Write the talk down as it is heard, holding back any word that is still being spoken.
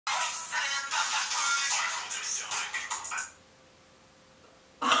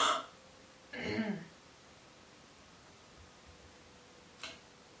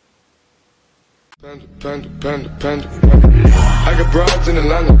Panda, panda, panda, panda. I got broads in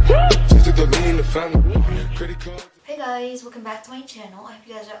Atlanta. Just took the lean in the family. Credit card. Hey guys, welcome back to my channel. I hope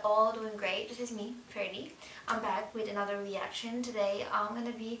you guys are all doing great. This is me, Ferdy. I'm back with another reaction. Today I'm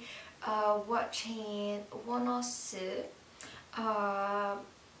gonna be watching 원어스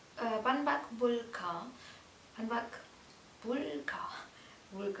반박불가.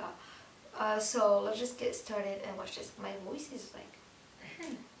 So let's just get started and watch this. My voice is like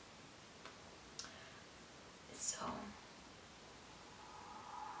so.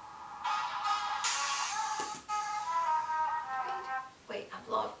 Wait,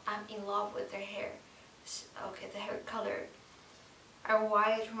 I'm in love with their hair. Okay, the hair color. And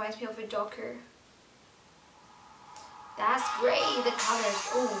why it reminds me of a Joker. That's great, the colors.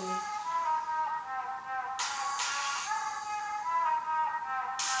 Oh.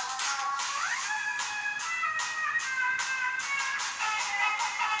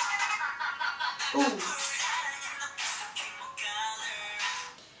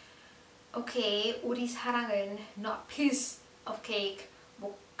 Okay, 우리 사랑은 not piece of cake.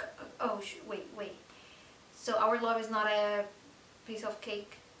 Oh, wait. So our love is not a piece of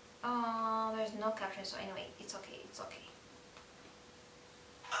cake. There's no caption, so anyway, it's okay.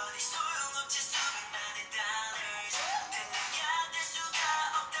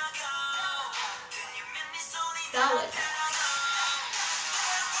 Dollar.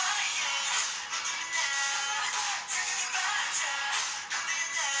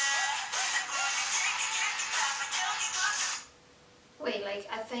 Wait, like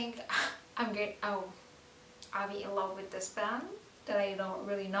I think I'll be in love with this band that I don't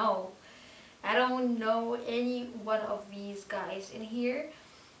really know. I don't know any one of these guys in here,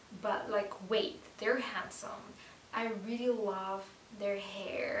 but like wait, they're handsome. I really love their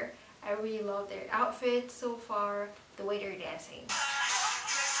hair. I really love their outfits so far, the way they're dancing.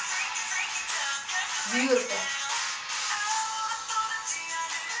 Beautiful.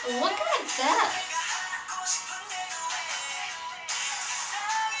 Look at that.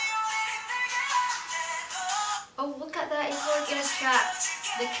 Oh, look at that, it's like in a trap.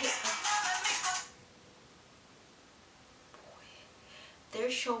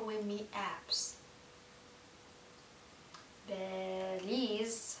 They're showing me abs.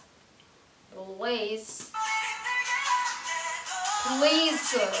 Please.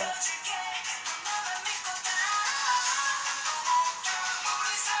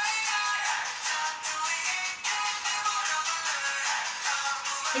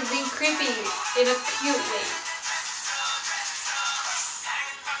 He's being creepy in a cute way.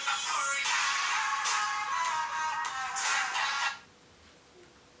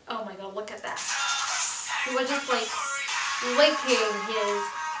 Oh my god, look at that. He was just like licking his...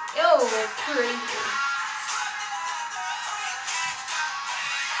 Oh, crazy.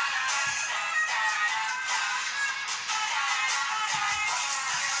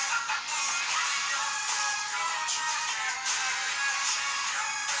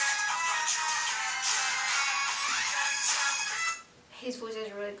 His voice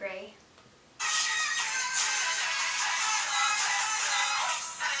is really great.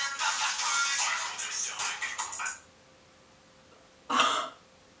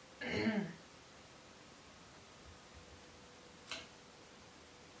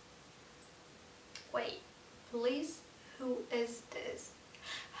 Wait, please? Who is this?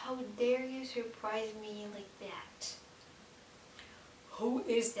 How dare you surprise me like that? Who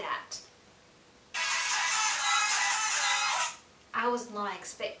is that? I was not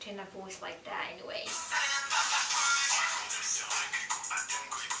expecting a voice like that anyway.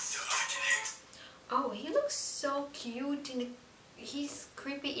 Oh, he looks so cute he's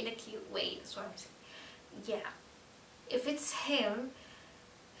creepy in a cute way, that's what I'm saying. Yeah. If it's him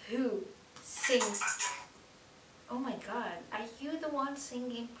who sings. Oh my god, are you the one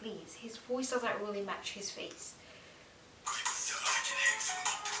singing, please? His voice doesn't really match his face.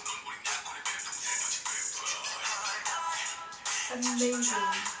 Amazing.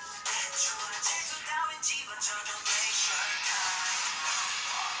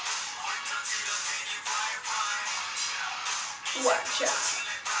 Watch out.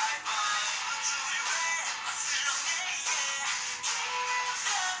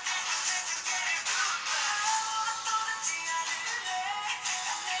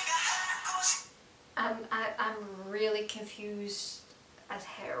 I'm really confused as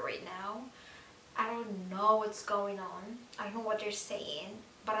hell right now. I don't know what's going on. I don't know what they're saying,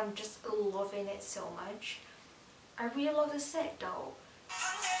 but I'm just loving it so much. I really love the set though.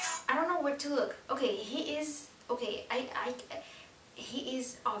 I don't know where to look. Okay, he is he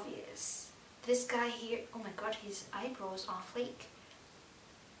is obvious. This guy here, oh my god, his eyebrows are flake.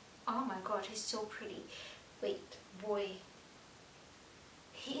 Oh my god, he's so pretty. Wait, boy.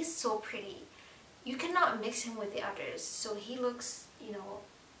 He's so pretty. You cannot mix him with the others. So he looks, you know,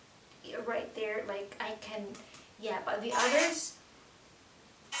 right there, like I can, yeah, but the others,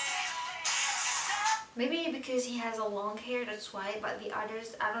 maybe because he has a long hair, that's why, but the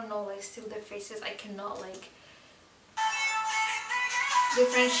others, I don't know, like still their faces, I cannot like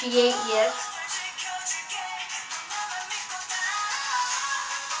differentiate yet.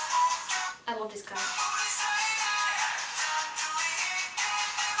 I love this guy.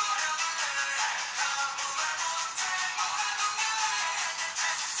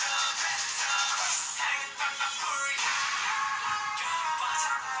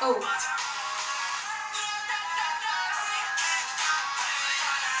 Oh.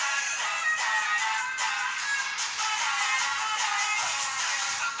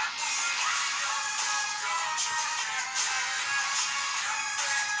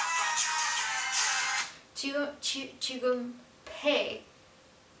 지금 배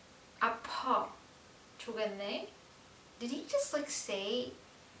아파 죽겠네. Did he just like say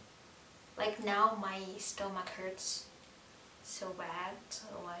like now my stomach hurts so bad, so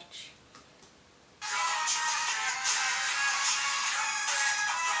much?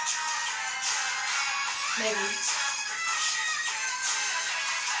 Maybe.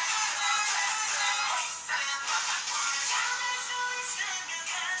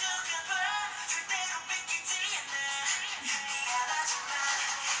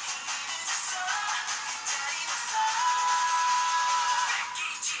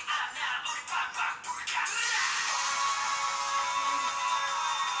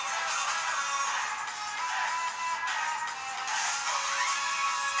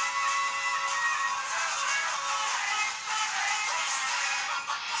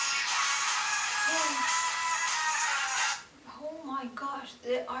 Oh my gosh,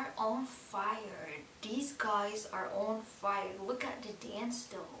 they are on fire. These guys are on fire. Look at the dance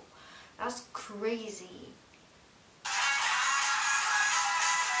though. That's crazy.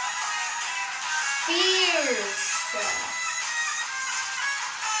 Fierce.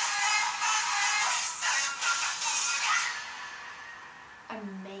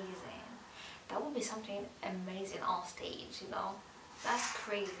 Amazing. That would be something amazing on stage, you know? That's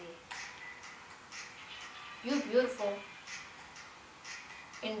crazy. You're beautiful.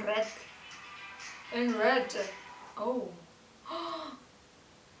 In red. In red. Oh.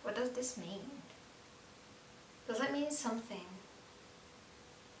 What does this mean? Does that mean something?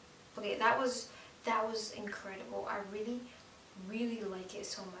 Okay, that was incredible. I really like it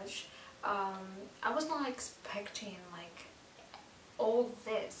so much. I was not expecting like all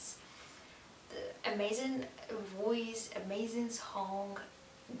this. The amazing voice, amazing song.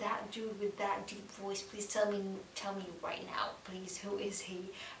 That dude with that deep voice, please tell me right now, please, who is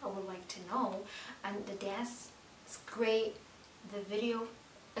he? I would like to know. And the dance is great, the video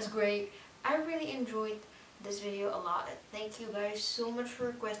is great. I really enjoyed this video a lot. Thank you guys so much for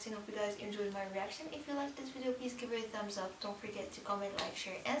requesting. Hope you guys enjoyed my reaction. If you like this video, please give it a thumbs up. Don't forget to comment, like,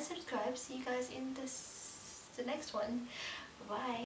 share, and subscribe. See you guys in the next one. Bye.